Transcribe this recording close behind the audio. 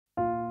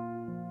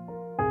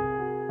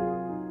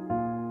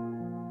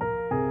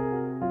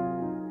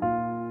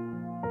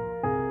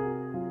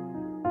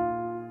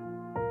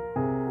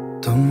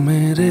तुम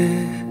मेरे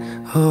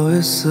हो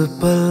इस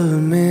पल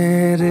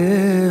मेरे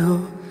हो,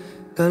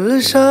 कल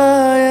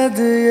शायद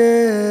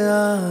ये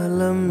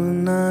आलम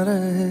न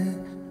रहे।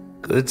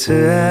 कुछ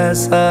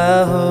ऐसा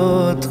हो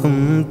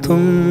तुम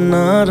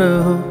ना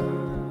रहो,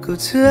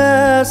 कुछ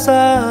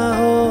ऐसा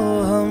हो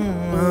हम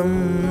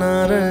ना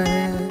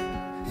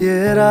रहे।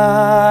 ये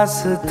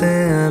रास्ते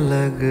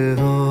अलग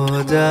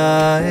हो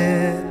जाए,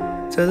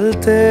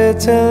 चलते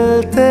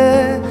चलते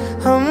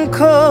हम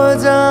खो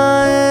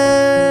जाए।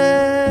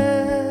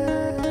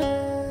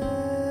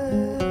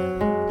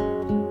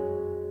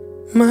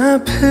 मैं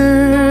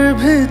फिर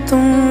भी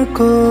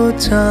तुमको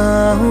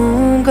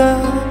चाहूँगा,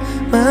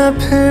 मैं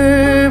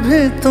फिर भी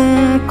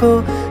तुमको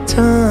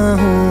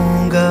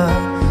चाहूँगा,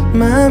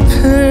 मैं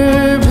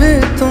फिर भी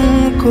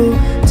तुमको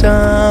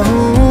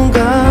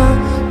चाहूँगा,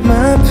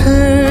 मैं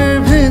फिर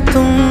भी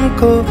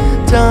तुमको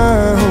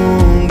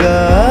चाहूँगा।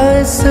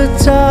 इस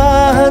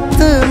चाहत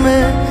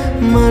में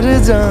मर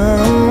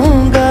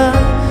जाऊँगा,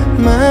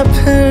 मैं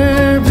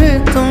फिर भी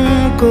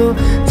तुमको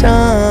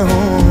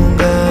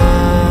चाहूँगा।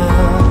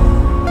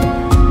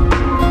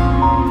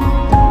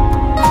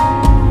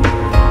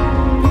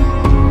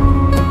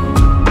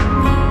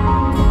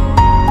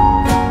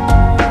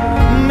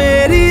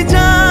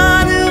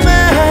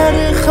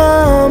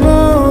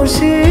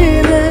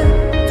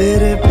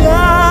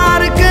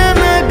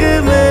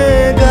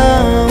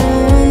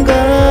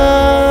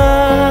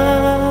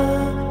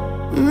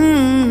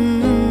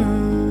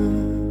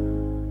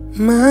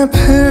 मैं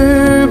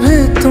फिर भी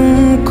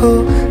तुमको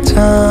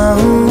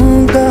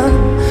चाहूँगा,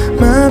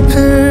 मैं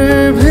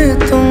फिर भी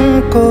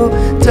तुमको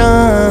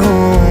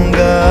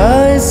चाहूँगा।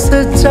 इस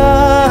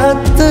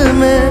चाहत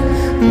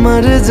में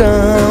मर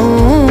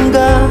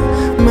जाऊँगा,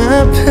 मैं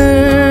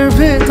फिर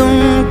भी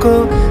तुमको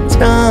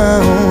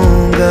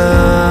चाहूँगा।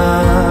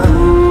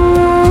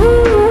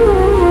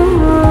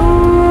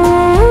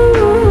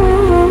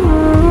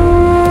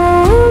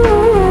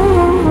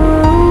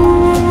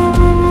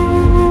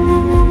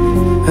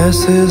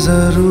 ऐसे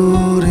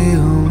जरूरी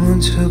हो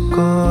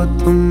मुझको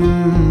तुम,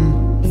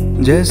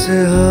 जैसे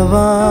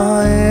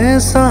हवाएं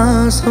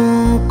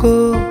सांसों को।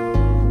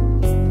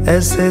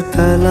 ऐसे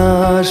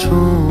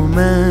तलाशूं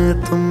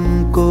मैं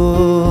तुमको,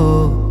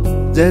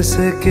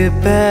 जैसे कि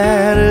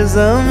पैर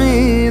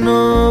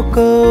जमीनों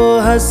को।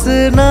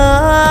 हंसना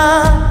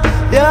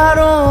या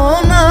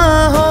रोना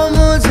हो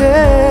मुझे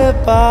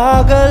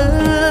पागल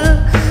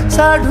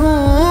सा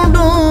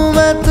ढूंढूं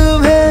मैं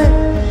तुम्हें।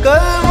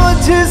 कल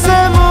मुझसे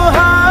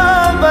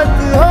मोहब्बत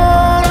हो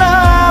ना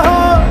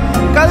हो,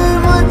 कल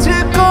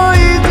मुझको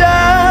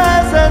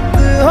इजाजत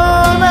हो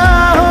ना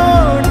हो।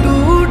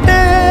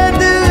 टूटे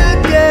दिल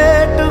के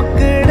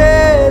टुकड़े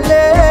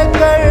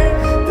लेकर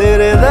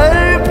तेरे दर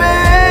पे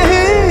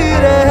ही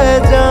रह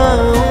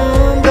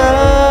जाऊंगा।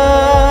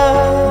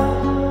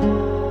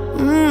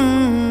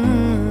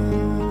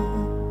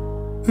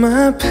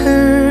 मैं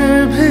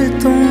फिर भी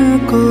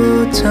तुमको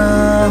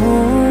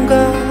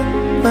चाहूँगा,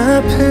 मैं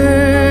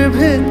फिर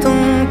भी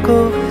तुमको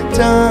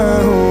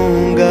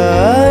चाहूँगा।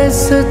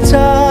 इस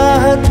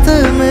चाहत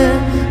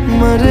में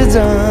मर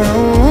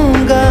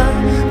जाऊँगा,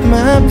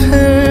 मैं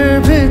फिर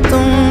भी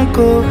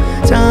तुमको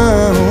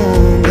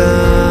चाहूँगा।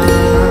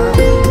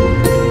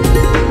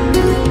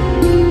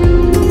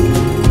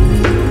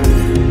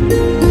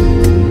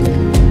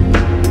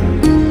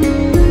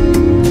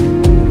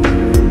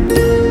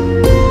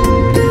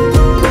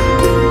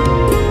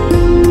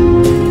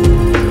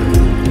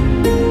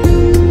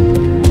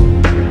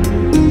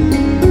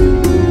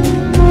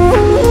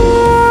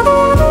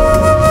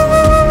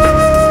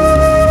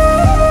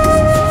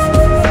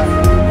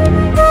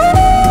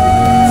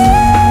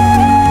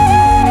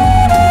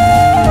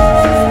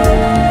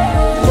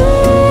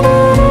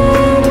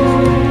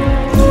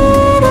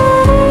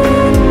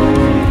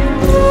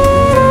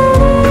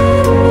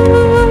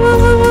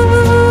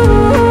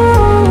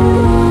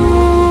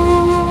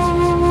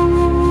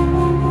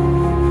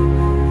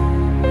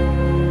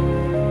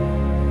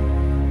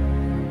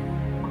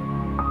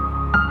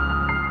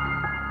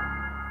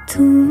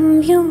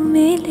 तुम यूं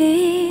मिले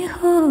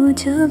हो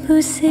जब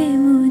से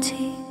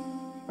मुझे,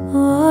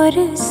 और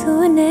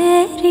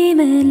सुनहरी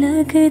मैं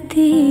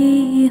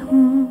लगती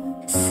हूँ।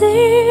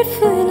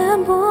 सिर्फ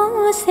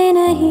लबों से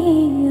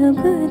नहीं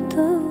अब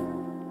तो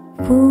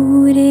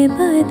पूरे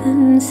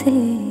बदन से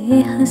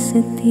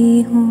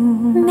हंसती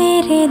हूँ।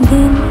 मेरे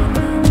दिन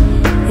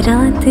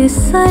रात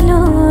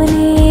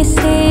सलोने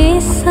से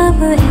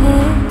सब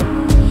है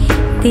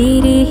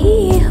तेरे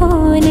ही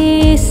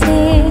होने से।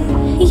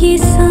 ये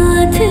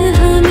साथ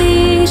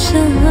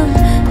हमेशा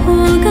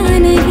होगा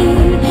नहीं,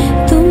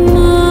 तुम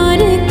और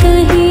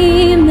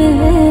कहीं मैं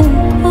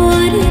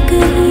और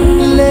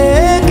कहीं।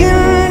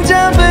 लेकिन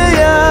जब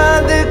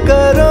याद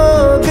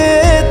करोगे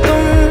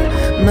तुम,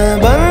 मैं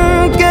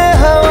बन के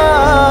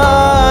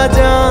हवा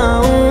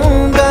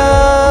जाऊंगा।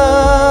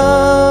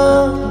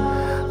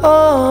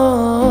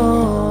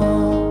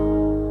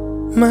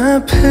 मैं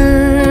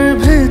फिर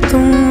भी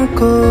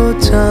तुमको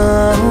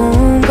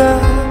चाहूँगा,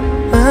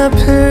 मैं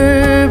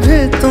फिर भी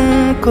तुम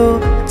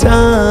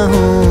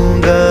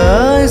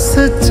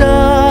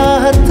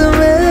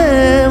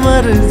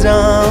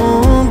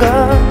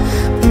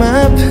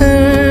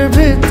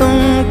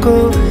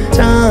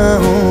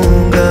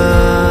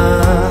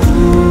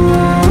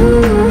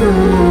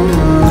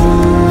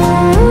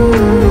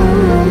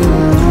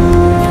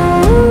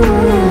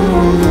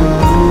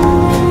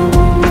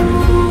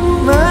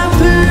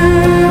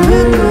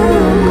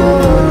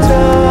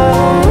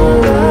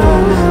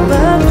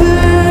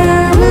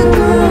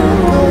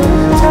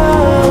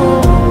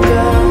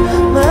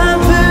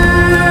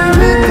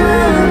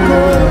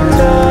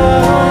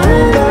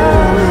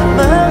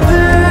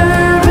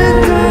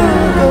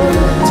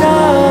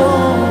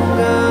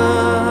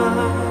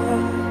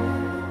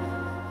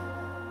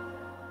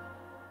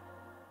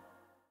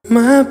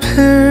मैं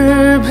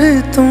फिर भी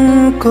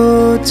तुमको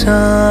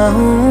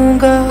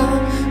चाहूँगा,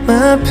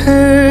 मैं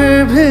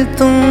फिर भी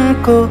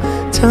तुमको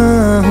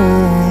चाहूँगा।